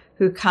Sheba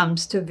who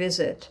comes to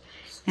visit.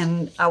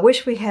 And I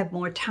wish we had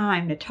more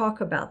time to talk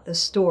about this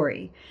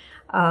story.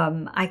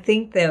 I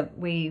think that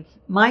we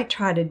might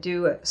try to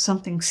do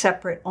something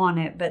separate on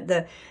it. But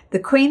the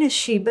Queen of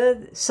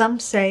Sheba, some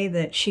say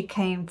that she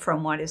came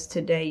from what is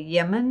today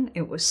Yemen.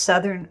 It was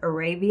southern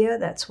Arabia.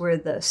 That's where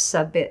the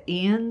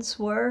Sabaeans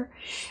were.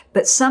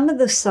 But some of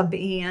the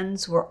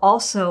Sabaeans were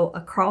also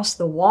across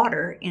the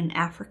water in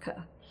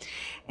Africa.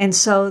 And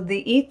so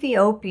the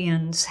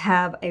Ethiopians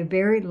have a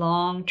very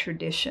long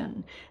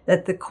tradition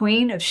that the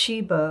Queen of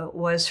Sheba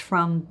was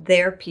from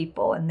their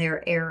people and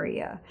their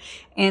area.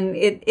 And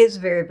it is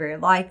very, very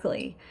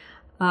likely.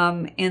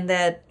 And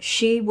that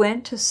she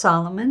went to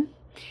Solomon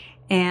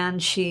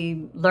and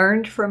she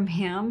learned from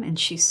him and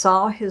she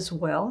saw his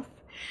wealth.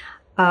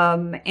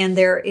 And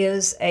there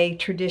is a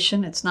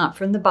tradition, it's not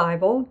from the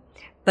Bible,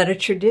 but a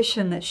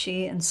tradition that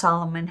she and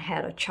Solomon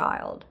had a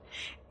child.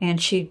 And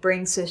she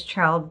brings this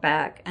child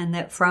back, and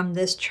that from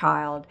this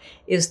child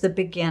is the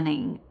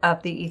beginning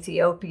of the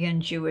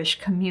Ethiopian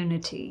Jewish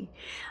community.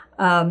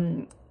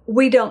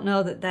 We don't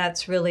know that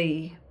that's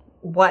really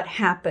what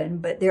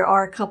happened, but there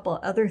are a couple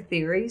other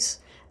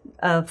theories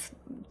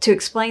to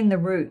explain the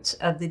roots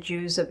of the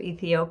Jews of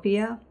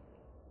Ethiopia.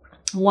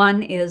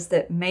 One is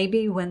that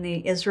maybe when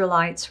the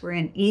Israelites were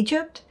in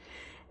Egypt,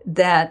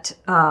 that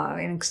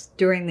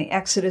during the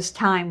Exodus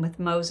time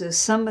with Moses,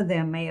 some of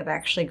them may have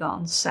actually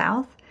gone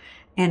south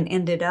and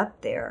ended up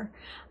there.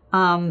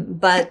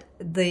 But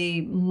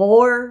the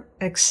more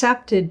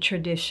accepted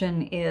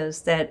tradition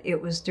is that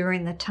it was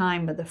during the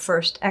time of the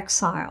first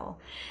exile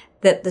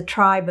that the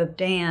tribe of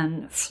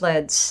Dan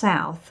fled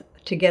south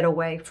to get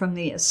away from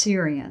the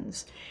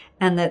Assyrians,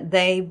 and that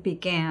they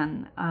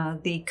began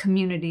the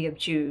community of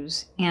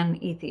Jews in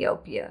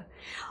Ethiopia.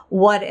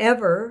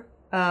 Whatever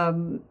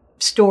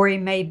story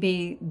may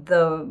be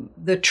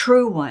the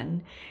true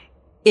one,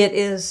 it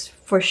is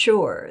for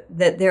sure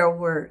that there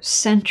were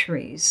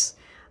centuries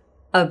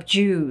of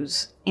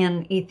Jews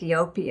in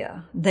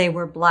Ethiopia. They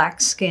were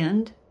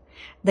black-skinned.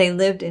 They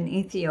lived in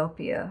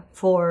Ethiopia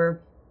for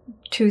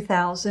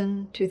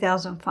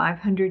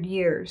 2,500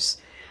 years.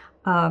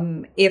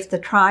 If the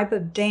tribe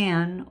of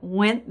Dan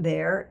went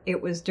there,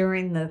 it was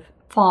during the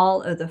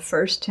fall of the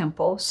first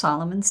temple,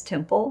 Solomon's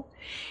temple.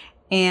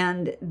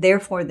 And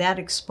therefore, that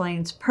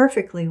explains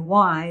perfectly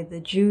why the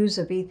Jews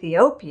of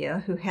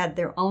Ethiopia, who had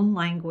their own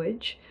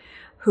language,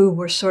 who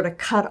were sort of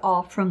cut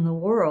off from the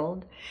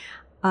world,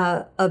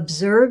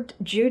 observed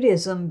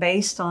Judaism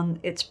based on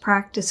its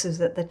practices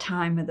at the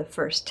time of the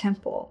first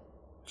temple.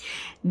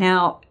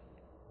 Now,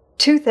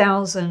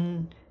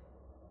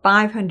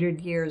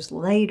 2,500 years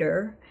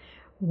later,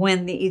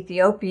 when the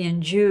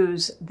Ethiopian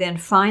Jews then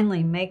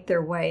finally make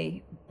their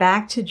way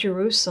back to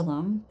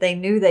Jerusalem, they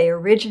knew they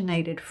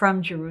originated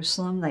from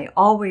Jerusalem. They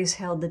always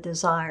held the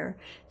desire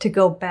to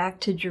go back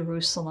to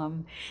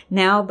Jerusalem.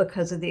 Now,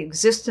 because of the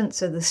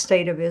existence of the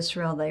State of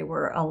Israel, they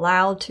were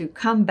allowed to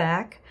come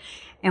back.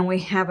 And we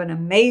have an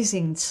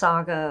amazing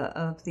saga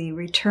of the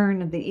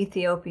return of the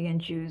Ethiopian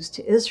Jews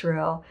to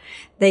Israel.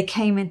 They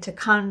came into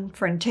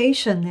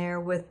confrontation there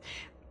with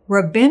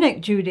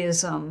Rabbinic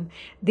Judaism,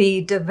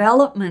 the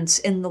developments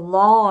in the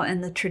law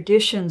and the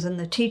traditions and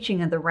the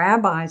teaching of the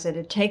rabbis that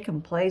had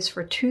taken place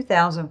for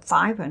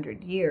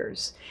 2,500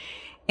 years.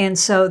 And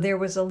so there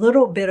was a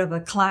little bit of a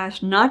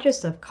clash, not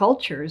just of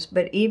cultures,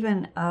 but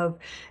even of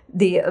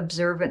the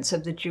observance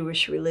of the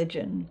Jewish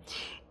religion.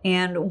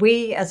 And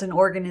we, as an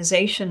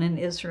organization in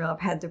Israel,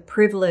 have had the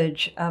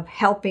privilege of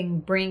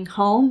helping bring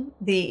home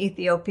the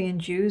Ethiopian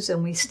Jews,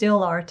 and we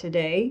still are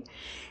today,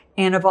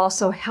 and of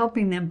also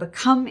helping them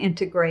become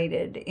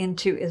integrated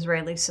into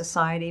Israeli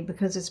society,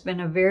 because it's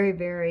been a very,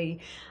 very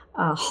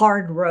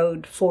hard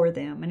road for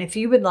them. And if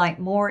you would like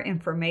more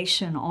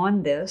information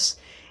on this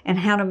and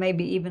how to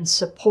maybe even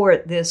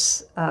support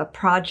this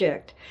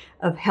project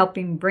of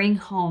helping bring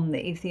home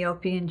the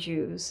Ethiopian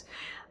Jews,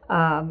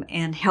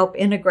 and help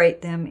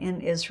integrate them in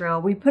Israel,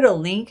 we put a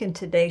link in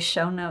today's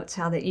show notes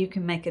how that you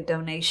can make a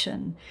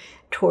donation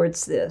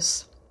towards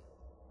this.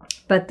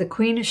 But the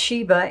Queen of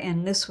Sheba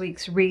in this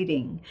week's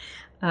reading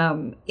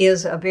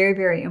is a very,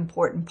 very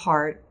important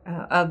part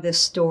of this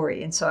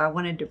story. And so I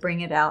wanted to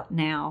bring it out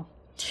now.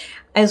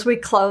 As we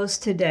close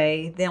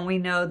today, then we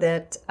know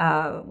that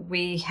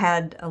we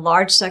had a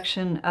large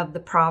section of the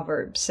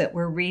Proverbs that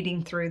we're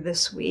reading through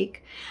this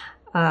week.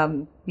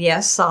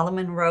 Yes,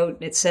 Solomon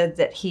wrote, it said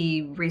that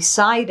he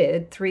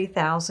recited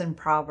 3,000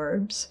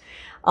 Proverbs.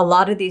 A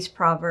lot of these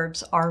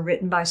Proverbs are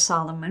written by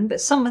Solomon,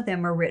 but some of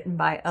them are written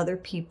by other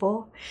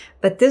people.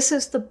 But this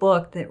is the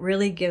book that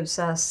really gives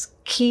us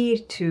key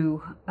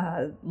to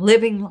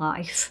living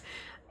life.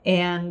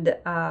 And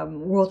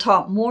we'll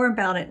talk more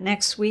about it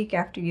next week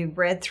after you've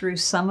read through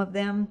some of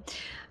them.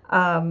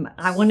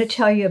 I want to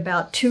tell you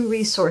about 2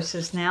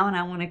 resources now, and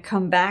I want to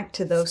come back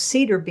to those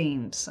cedar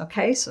beams.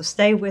 Okay, so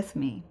stay with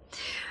me.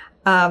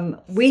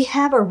 We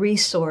have a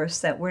resource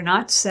that we're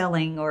not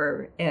selling,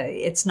 or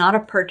it's not a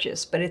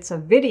purchase, but it's a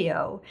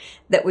video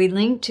that we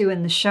link to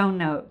in the show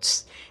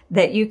notes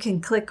that you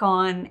can click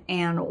on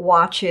and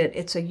watch it.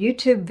 It's a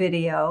YouTube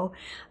video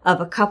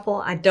of a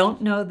couple. I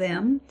don't know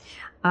them,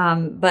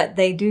 but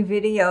they do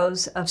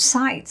videos of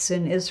sites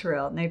in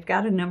Israel, and they've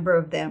got a number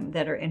of them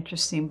that are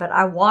interesting. But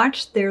I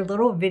watched their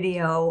little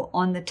video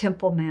on the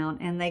Temple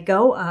Mount, and they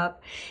go up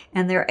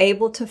and they're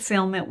able to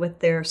film it with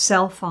their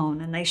cell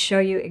phone, and they show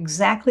you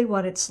exactly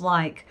what it's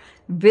like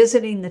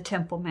visiting the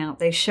Temple Mount.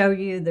 They show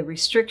you the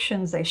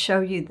restrictions, they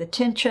show you the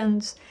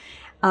tensions,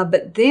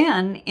 but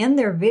then in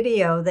their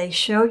video, they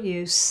show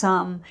you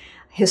some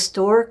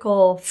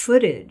historical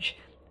footage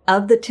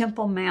of the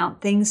Temple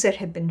Mount, things that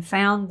have been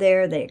found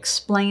there. They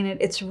explain it.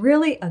 It's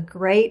really a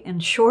great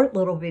and short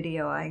little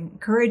video. I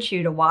encourage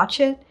you to watch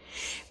it.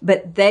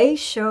 But they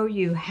show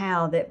you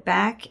how that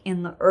back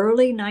in the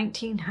early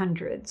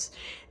 1900s,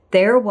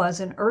 there was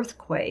an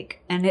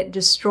earthquake, and it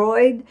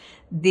destroyed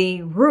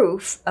the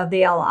roof of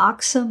the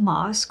Al-Aqsa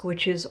Mosque,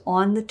 which is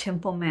on the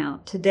Temple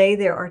Mount. Today,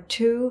 there are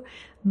 2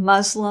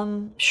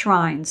 Muslim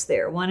shrines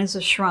there. One is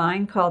a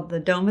shrine called the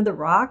Dome of the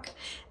Rock.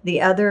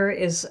 The other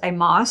is a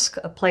mosque,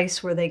 a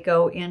place where they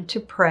go in to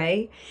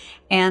pray.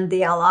 And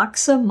the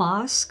Al-Aqsa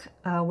Mosque,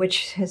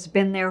 which has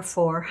been there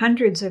for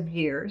hundreds of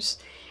years,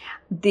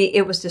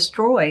 it was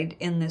destroyed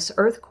in this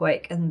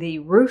earthquake, and the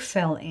roof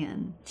fell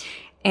in.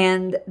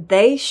 And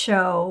they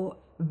show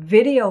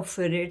video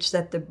footage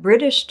that the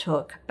British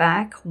took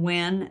back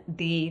when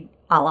the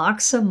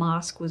Al-Aqsa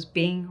Mosque was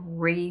being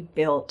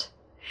rebuilt.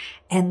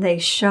 And they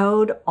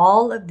showed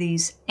all of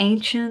these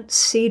ancient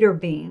cedar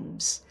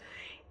beams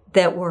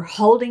that were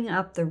holding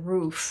up the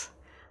roof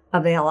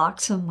of the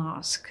Al-Aqsa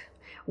Mosque,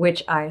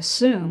 which I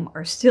assume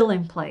are still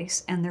in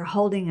place, and they're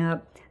holding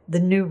up the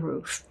new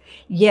roof.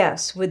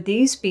 Yes, would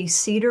these be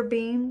cedar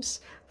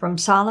beams from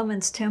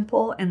Solomon's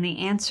temple? And the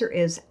answer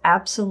is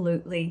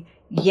absolutely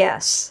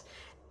yes.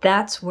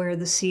 That's where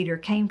the cedar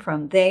came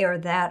from. They are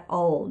that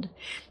old.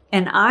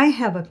 And I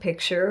have a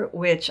picture,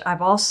 which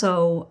I've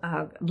also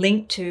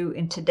linked to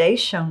in today's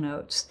show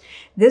notes.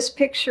 This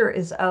picture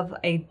is of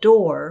a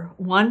door,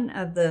 one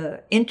of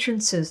the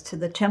entrances to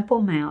the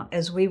Temple Mount.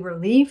 As we were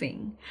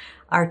leaving,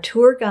 our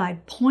tour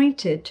guide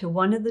pointed to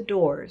one of the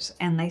doors,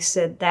 and they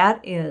said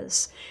that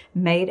is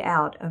made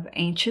out of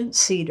ancient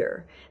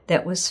cedar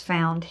that was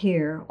found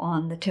here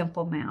on the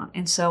Temple Mount.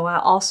 And so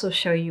I'll also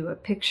show you a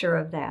picture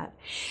of that.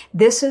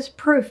 This is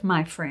proof,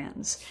 my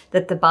friends,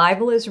 that the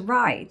Bible is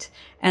right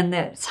and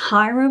that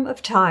Hiram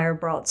of Tyre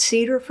brought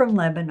cedar from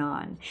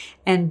Lebanon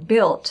and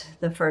built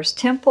the first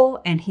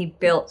temple, and he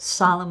built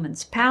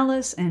Solomon's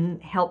palace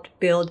and helped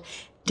build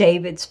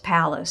David's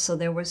palace. So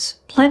there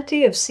was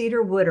plenty of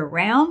cedar wood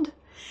around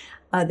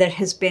that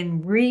has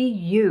been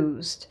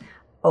reused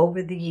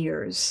over the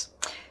years.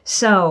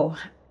 So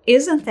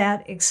isn't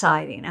that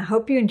exciting? I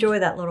hope you enjoy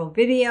that little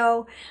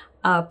video.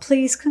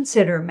 Please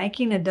consider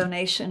making a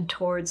donation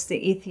towards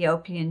the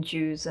Ethiopian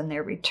Jews and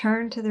their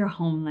return to their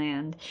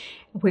homeland.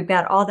 We've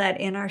got all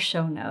that in our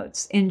show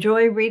notes.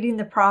 Enjoy reading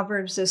the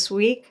Proverbs this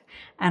week,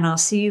 and I'll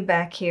see you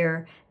back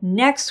here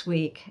next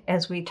week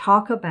as we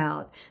talk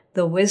about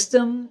the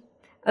wisdom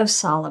of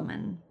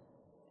Solomon.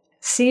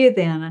 See you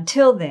then.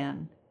 Until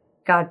then,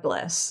 God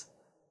bless.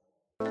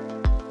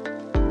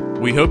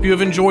 We hope you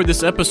have enjoyed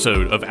this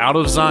episode of Out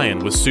of Zion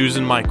with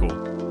Susan Michael.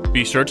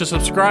 Be sure to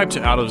subscribe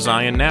to Out of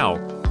Zion now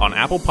on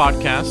Apple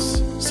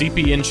Podcasts,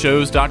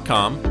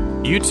 cpnshows.com,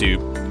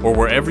 YouTube, or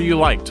wherever you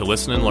like to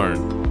listen and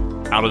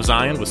learn. Out of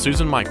Zion with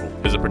Susan Michael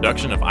is a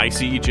production of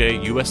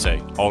ICEJ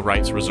USA, all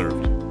rights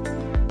reserved.